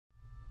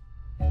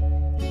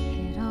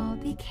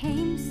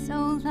became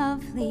so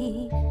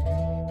lovely.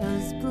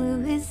 Those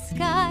bluest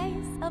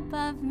skies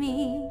above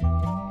me,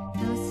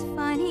 those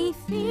funny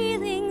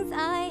feelings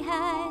I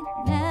had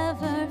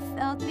never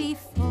felt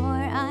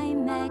before I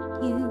met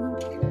you.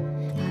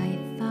 I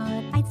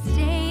thought I'd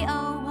stay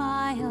a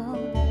while.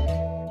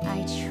 I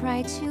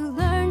tried to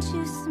learn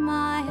to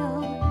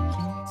smile.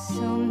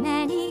 So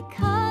many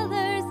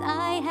colors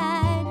I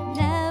had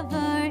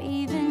never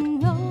even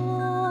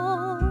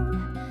known.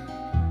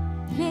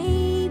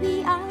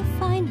 Maybe I'll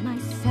find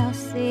myself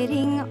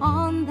sitting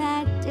on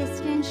that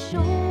distant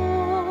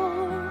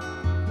shore.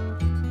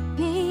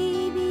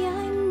 Maybe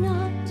I'm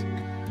not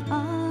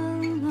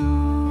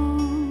alone.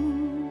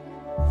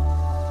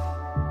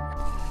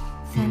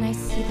 Then I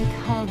see the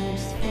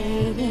colors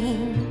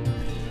fading,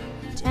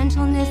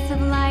 gentleness of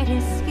light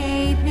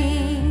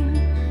escaping,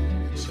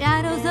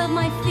 shadows of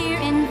my fear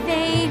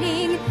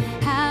invading.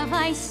 Have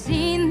I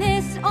seen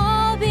this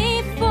all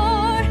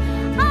before?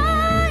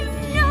 I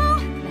know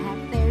that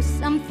there's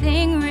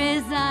something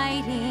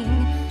residing,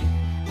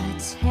 a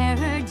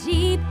terror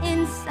deep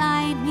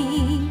inside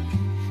me.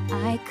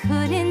 I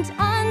couldn't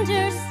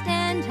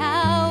understand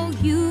how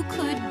you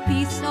could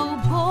be so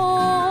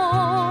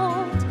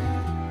bold.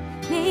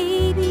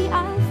 Maybe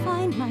I'll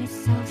find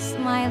myself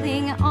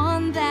smiling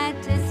on that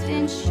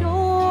distant shore.